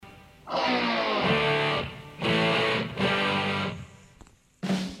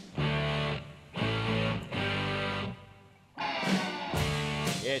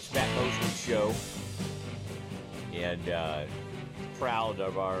proud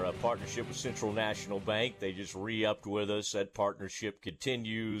of our partnership with Central National Bank. They just re-upped with us. That partnership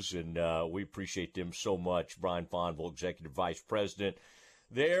continues, and we appreciate them so much. Brian Fonville, Executive Vice President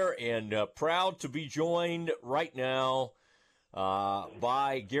there, and proud to be joined right now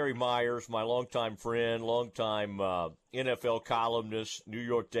by Gary Meyers, my longtime friend, longtime NFL columnist, New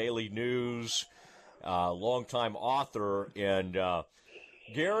York Daily News, longtime author, and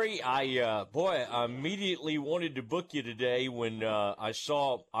Gary, I immediately wanted to book you today when I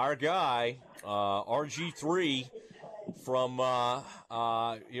saw our guy, RG3, from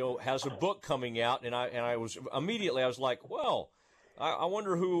has a book coming out, and I was like, well, I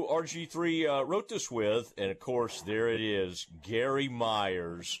wonder who RG3 wrote this with, and of course there it is, Gary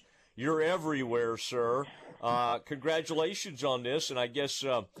Meyers. You're everywhere, sir. Congratulations on this, and I guess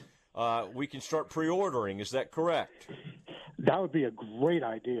we can start pre-ordering. Is that correct? That would be a great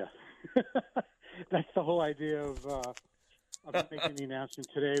idea. That's the whole idea of making the announcement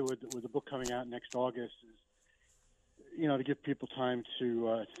today with the book coming out next August is, to give people time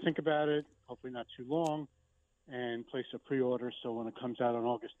to think about it, hopefully not too long, and place a pre-order so when it comes out on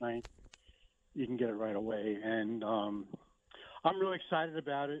August 9th, you can get it right away. And I'm really excited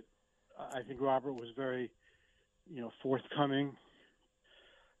about it. I think Robert was very, forthcoming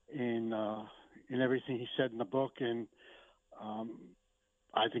in everything he said in the book, and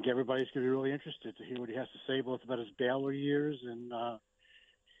I think everybody's going to be really interested to hear what he has to say, both about his Baylor years and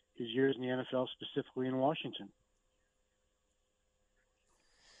his years in the NFL, specifically in Washington.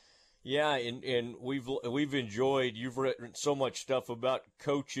 Yeah, and we've enjoyed. You've written so much stuff about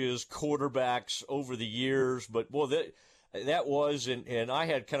coaches, quarterbacks over the years, but boy, that was, and I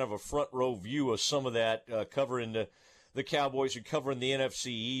had kind of a front row view of some of that, covering the Cowboys and covering the NFC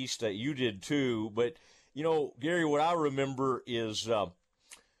East. You did too, but. Gary, what I remember is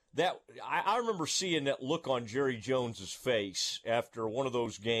that I remember seeing that look on Jerry Jones's face after one of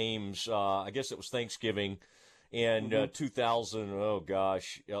those games. I guess it was Thanksgiving in 2000. Oh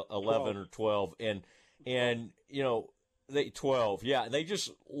gosh, 11 or 12, and they 12. Yeah, they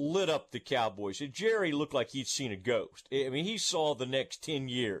just lit up the Cowboys. And Jerry looked like he'd seen a ghost. I mean, he saw the next 10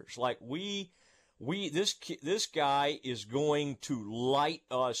 years. Like this guy is going to light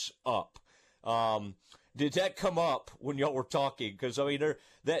us up. Did that come up when y'all were talking? Because I mean,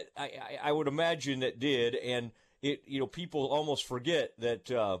 I would imagine that did, and it people almost forget that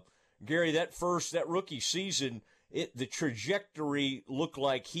Gary, that rookie season, the trajectory looked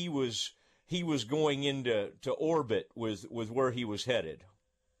like he was going into orbit with where he was headed.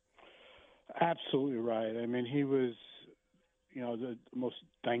 Absolutely right. I mean, he was the most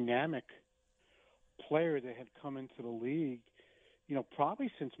dynamic player that had come into the league. Probably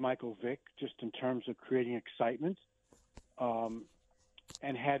since Michael Vick, just in terms of creating excitement,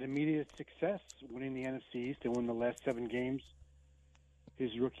 and had immediate success winning the NFC East and won the last 7 games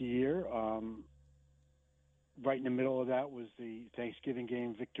his rookie year. Right in the middle of that was the Thanksgiving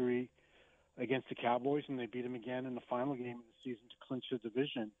game victory against the Cowboys, and they beat him again in the final game of the season to clinch the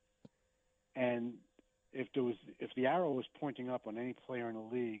division. And if the arrow was pointing up on any player in the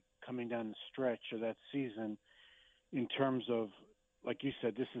league coming down the stretch of that season, in terms of, like you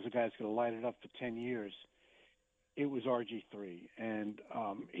said, this is a guy that's going to light it up for 10 years. It was RG3. And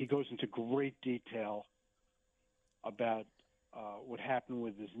he goes into great detail about what happened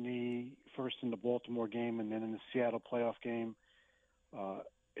with his knee, first in the Baltimore game and then in the Seattle playoff game,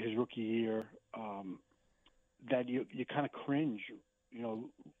 his rookie year, that you kind of cringe,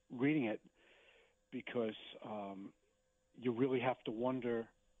 reading it, because you really have to wonder,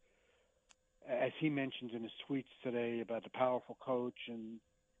 as he mentioned in his tweets today about the powerful coach and,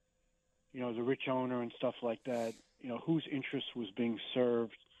 the rich owner and stuff like that, whose interest was being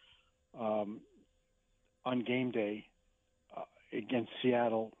served on game day against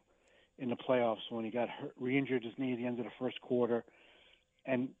Seattle in the playoffs when he got re-injured his knee at the end of the first quarter.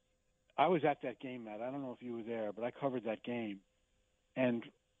 And I was at that game, Matt. I don't know if you were there, but I covered that game. And,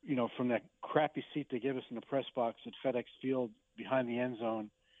 from that crappy seat they gave us in the press box at FedEx Field behind the end zone,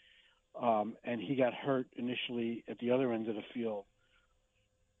 and he got hurt initially at the other end of the field,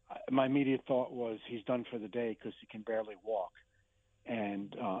 my immediate thought was he's done for the day because he can barely walk.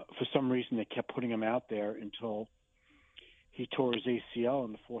 And for some reason, they kept putting him out there until he tore his ACL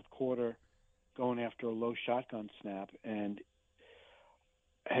in the fourth quarter going after a low shotgun snap, and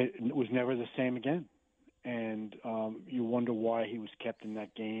it was never the same again. And you wonder why he was kept in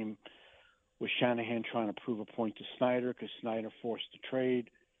that game with Shanahan trying to prove a point to Snyder, because Snyder forced a trade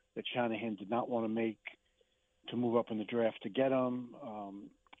that Shanahan did not want to make to move up in the draft to get him.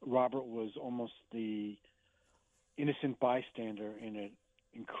 Robert was almost the innocent bystander in an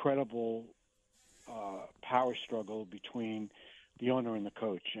incredible power struggle between the owner and the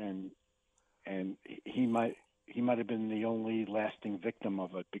coach, and he might have been the only lasting victim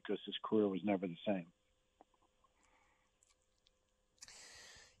of it because his career was never the same.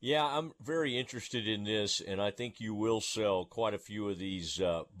 Yeah, I'm very interested in this, and I think you will sell quite a few of these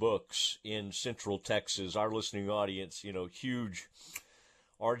books in Central Texas. Our listening audience, huge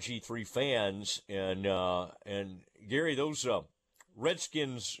RG3 fans, and Gary, those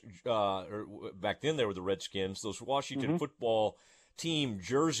Redskins, or back then they were the Redskins, those Washington football team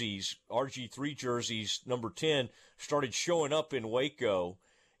jerseys, RG3 jerseys, number 10, started showing up in Waco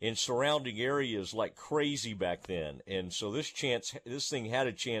in surrounding areas like crazy back then. And so this thing had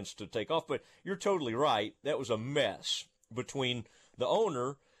a chance to take off. But you're totally right. That was a mess between the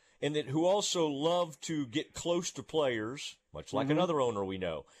owner and who also loved to get close to players, much like another owner we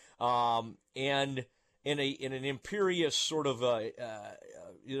know, and in an imperious sort of,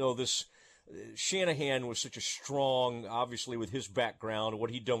 this Shanahan was such a strong, obviously with his background and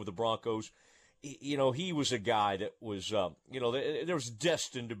what he'd done with the Broncos. He was a guy that was, there was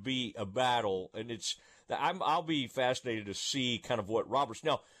destined to be a battle, and I'll be fascinated to see kind of what Robert's.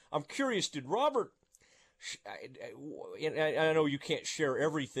 Now, I'm curious, did Robert, and I know you can't share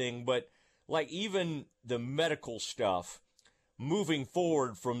everything, but like even the medical stuff, moving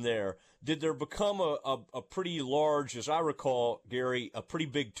forward from there, did there become a pretty large, as I recall, Gary, a pretty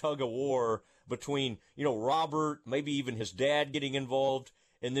big tug of war between, Robert, maybe even his dad getting involved,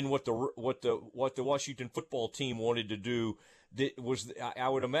 and then what the Washington football team wanted to do I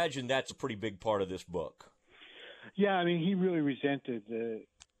would imagine that's a pretty big part of this book. Yeah, I mean, he really resented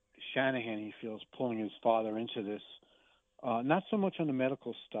Shanahan, he feels, pulling his father into this. Not so much on the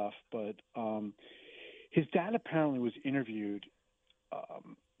medical stuff, but his dad apparently was interviewed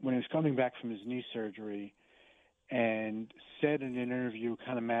when he was coming back from his knee surgery and said in an interview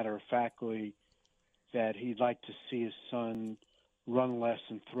kind of matter-of-factly that he'd like to see his son run less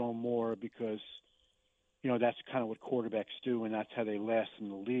and throw more because, that's kind of what quarterbacks do, and that's how they last in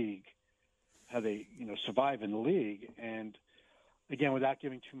the league, how they, survive in the league. And, again, without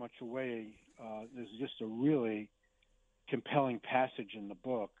giving too much away, there's just a really compelling passage in the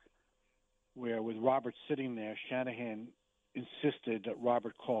book where with Robert sitting there, Shanahan insisted that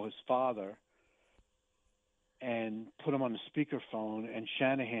Robert call his father and put him on the speakerphone, and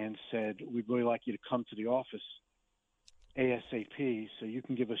Shanahan said, "We'd really like you to come to the office ASAP so you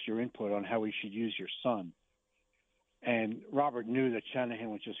can give us your input on how we should use your son." And Robert knew that Shanahan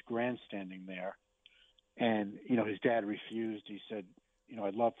was just grandstanding there. And, his dad refused. He said,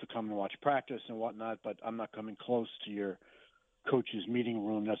 "I'd love to come and watch practice and whatnot, but I'm not coming close to your coach's meeting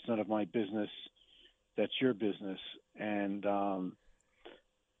room. That's none of my business. That's your business." And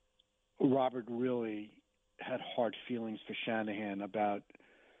Robert really had hard feelings for Shanahan about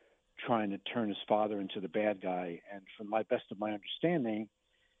trying to turn his father into the bad guy. And from my best of my understanding,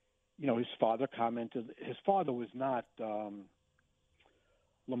 his father commented, his father was not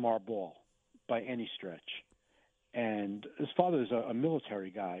Lamar Ball by any stretch. And his father is a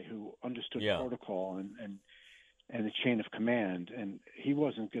military guy who understood protocol and the chain of command. And he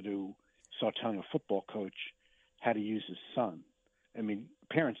wasn't going to start telling a football coach how to use his son. I mean,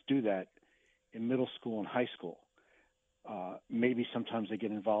 parents do that in middle school and high school. Maybe sometimes they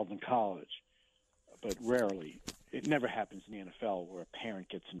get involved in college, but rarely. It never happens in the NFL where a parent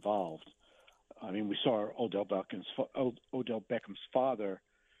gets involved. I mean, we saw Odell Beckham's father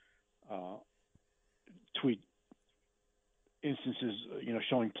tweet instances,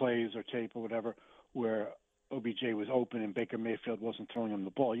 showing plays or tape or whatever, where OBJ was open and Baker Mayfield wasn't throwing him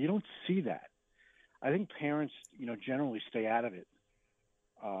the ball. You don't see that. I think parents, generally stay out of it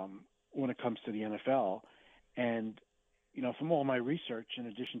when it comes to the NFL. And, from all my research, in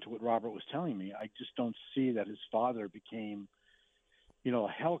addition to what Robert was telling me, I just don't see that his father became, a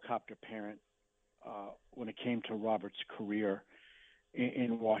helicopter parent when it came to Robert's career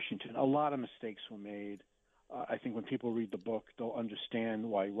in Washington. A lot of mistakes were made. I think when people read the book, they'll understand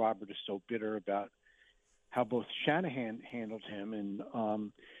why Robert is so bitter about how both Shanahan handled him and,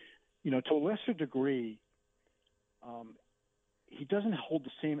 to a lesser degree, he doesn't hold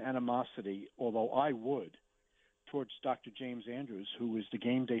the same animosity, although I would, towards Dr. James Andrews, who was the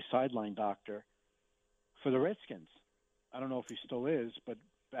game day sideline doctor for the Redskins. I don't know if he still is, but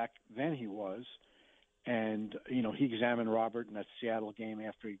back then he was. And, he examined Robert in that Seattle game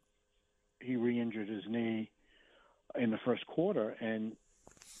after he re-injured his knee in the first quarter and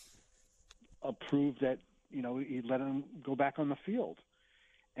approved that, he let him go back on the field.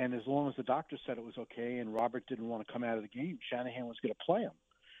 And as long as the doctor said it was okay and Robert didn't want to come out of the game, Shanahan was going to play him.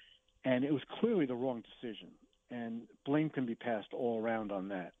 And it was clearly the wrong decision. And blame can be passed all around on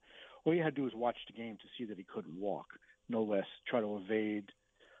that. All you had to do was watch the game to see that he couldn't walk. no less, try to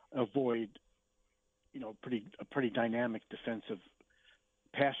avoid, a pretty dynamic defensive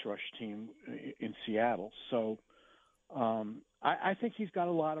pass rush team in Seattle. So I think he's got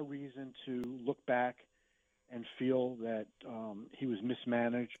a lot of reason to look back and feel that he was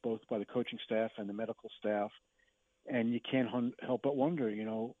mismanaged both by the coaching staff and the medical staff. And you can't help but wonder,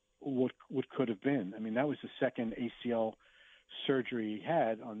 what could have been. I mean, that was the second ACL surgery he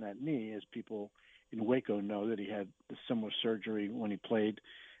had on that knee, as people in Waco know that he had a similar surgery when he played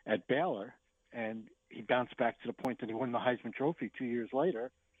at Baylor. And he bounced back to the point that he won the Heisman Trophy 2 years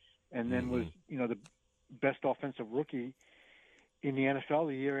later, and then was, the best offensive rookie in the NFL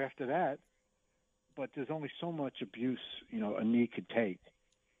the year after that. But there's only so much abuse, a knee could take.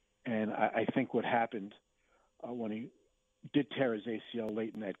 And I think what happened when he did tear his ACL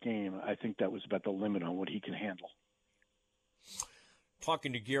late in that game, I think that was about the limit on what he can handle.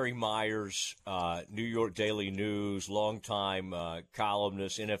 Talking to Gary Meyers, New York Daily News, longtime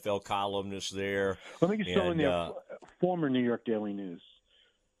columnist, NFL columnist there. Let me just throw in there, former New York Daily News.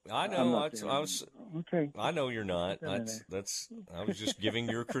 I know. Okay. I know you're not. I was just giving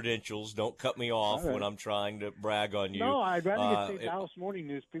your credentials. Don't cut me off when I'm trying to brag on you. No, I'd rather you say Dallas Morning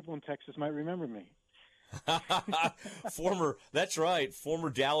News. People in Texas might remember me. That's right, former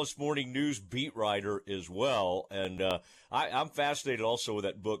Dallas Morning News beat writer as well. And I'm fascinated also with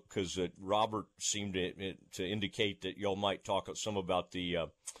that book because Robert seemed to indicate that y'all might talk some about the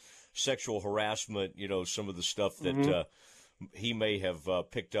sexual harassment, some of the stuff that he may have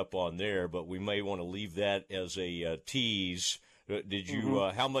picked up on there, but we may want to leave that as a tease. Did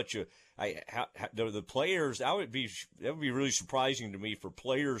you, how much, the players, that would be really surprising to me for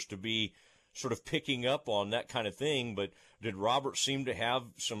players to be sort of picking up on that kind of thing, but did Robert seem to have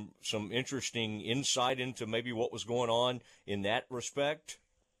some interesting insight into maybe what was going on in that respect?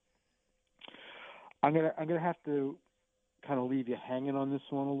 I'm gonna have to kind of leave you hanging on this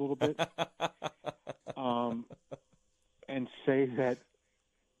one a little bit, and say that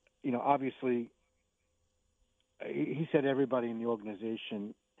obviously he said everybody in the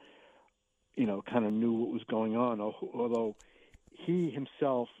organization kind of knew what was going on, although he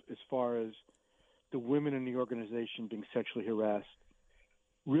himself, as far as the women in the organization being sexually harassed,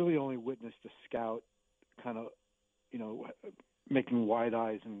 really only witnessed a scout kind of, making wide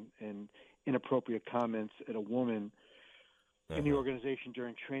eyes and inappropriate comments at a woman in the organization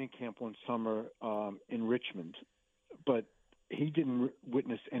during training camp one summer in Richmond. But he didn't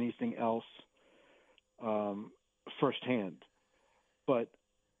witness anything else firsthand. But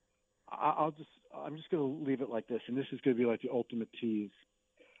I'm just going to leave it like this, and this is going to be like the ultimate tease.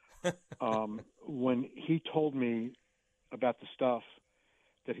 When he told me about the stuff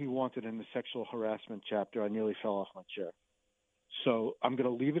that he wanted in the sexual harassment chapter, I nearly fell off my chair. So I'm going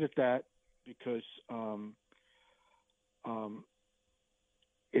to leave it at that because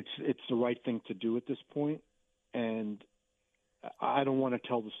it's the right thing to do at this point, and I don't want to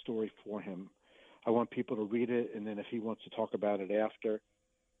tell the story for him. I want people to read it, and then if he wants to talk about it after,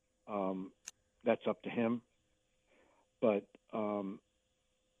 that's up to him. But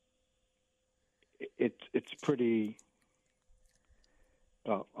it's pretty.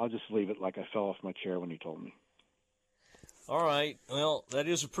 Well, I'll just leave it like I fell off my chair when he told me. All right. Well, that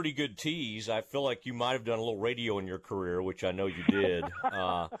is a pretty good tease. I feel like you might have done a little radio in your career, which I know you did.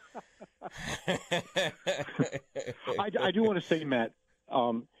 I do want to say, Matt,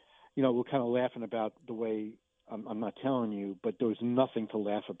 we're kind of laughing about the way I'm not telling you, but there was nothing to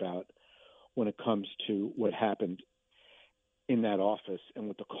laugh about when it comes to what happened in that office and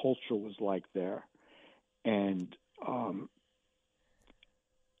what the culture was like there. And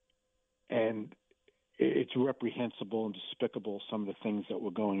it's reprehensible and despicable, some of the things that were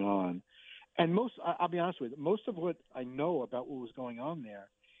going on. And I'll be honest with you, most of what I know about what was going on there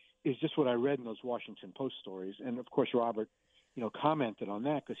is just what I read in those Washington Post stories. And of course, Robert, commented on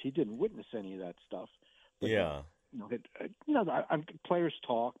that because he didn't witness any of that stuff. But, yeah. Players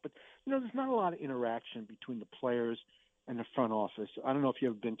talk, but there's not a lot of interaction between the players and the front office. I don't know if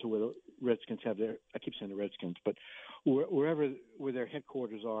you've ever been to where the Redskins have I keep saying the Redskins, but where their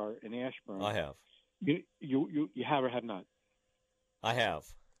headquarters are in Ashburn. I have. You have or have not? I have.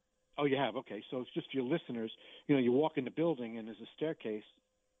 Oh, you have. Okay, so it's just for your listeners. You walk in the building and there's a staircase,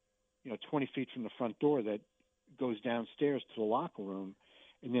 20 feet from the front door that goes downstairs to the locker room,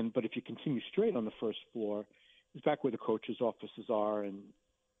 and then. But if you continue straight on the first floor, it's back where the coaches' offices are and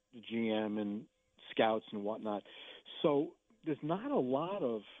the GM and scouts and whatnot. So there's not a lot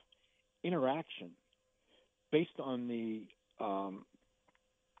of interaction based on the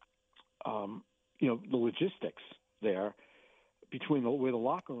the logistics there between where the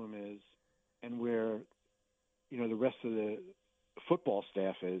locker room is and where the rest of the football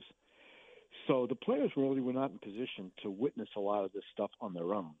staff is. So the players really were not in position to witness a lot of this stuff on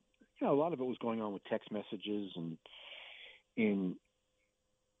their own. A lot of it was going on with text messages and in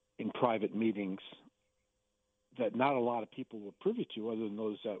private meetings that not a lot of people were privy to, other than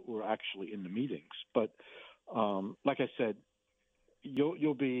those that were actually in the meetings. But like I said,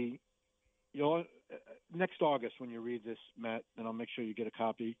 you'll next August when you read this, Matt, and I'll make sure you get a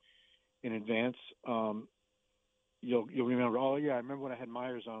copy in advance. You'll remember. Oh yeah, I remember when I had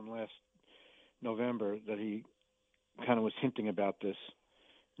Meyers on last November that he kind of was hinting about this.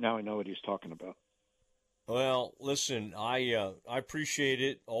 Now I know what he's talking about. Well, listen, I appreciate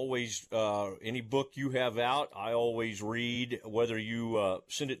it. Always, any book you have out, I always read, whether you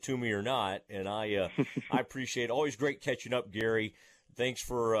send it to me or not. And I appreciate it. Always great catching up, Gary. Thanks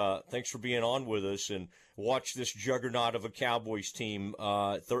for being on with us, and watch this juggernaut of a Cowboys team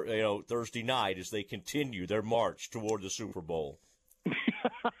Thursday night as they continue their march toward the Super Bowl.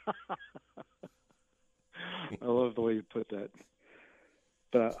 I love the way you put that.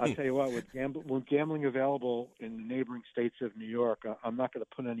 But I'll tell you what, with gambling available in the neighboring states of New York, I'm not going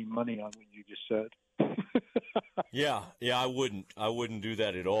to put any money on what you just said. Yeah, I wouldn't do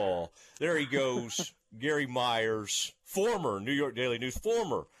that at all. There he goes, Gary Meyers, former New York Daily News,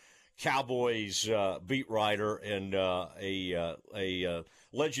 former Cowboys beat writer, and a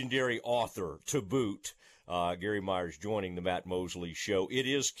legendary author to boot. Gary Meyers joining the Matt Mosley Show. It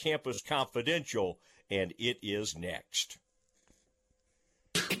is Campus Confidential, and it is next.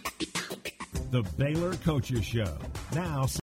 The Baylor Coaches Show. Now